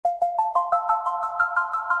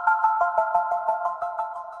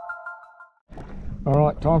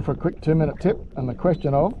Alright, time for a quick 2-minute tip and the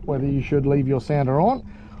question of whether you should leave your sounder on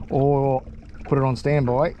or put it on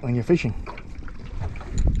standby when you're fishing.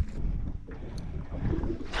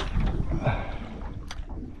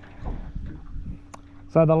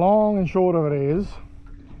 So the long and short of it is,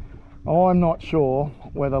 I'm not sure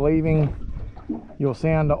whether leaving your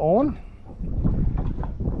sounder on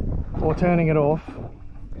or turning it off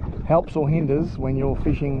helps or hinders when you're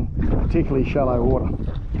fishing particularly shallow water.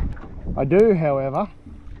 I do, however,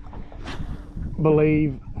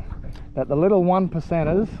 believe that the little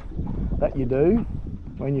 1%ers that you do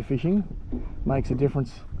when you're fishing makes a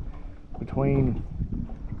difference between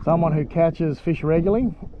someone who catches fish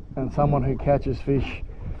regularly and someone who catches fish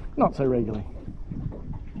not so regularly.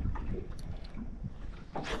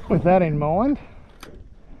 With that in mind,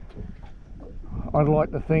 I'd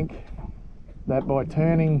like to think that by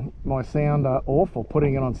turning my sounder off or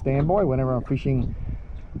putting it on standby whenever I'm fishing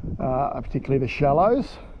particularly the shallows,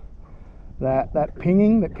 that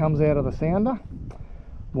pinging that comes out of the sounder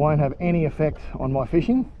won't have any effect on my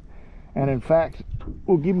fishing, and in fact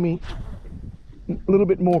will give me a little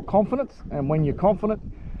bit more confidence, and when you're confident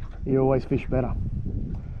you always fish better.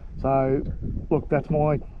 So look, that's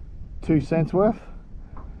my 2 cents worth.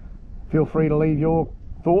 Feel free to leave your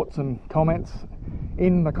thoughts and comments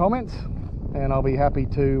in the comments, and I'll be happy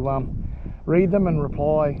to read them and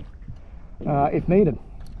reply if needed.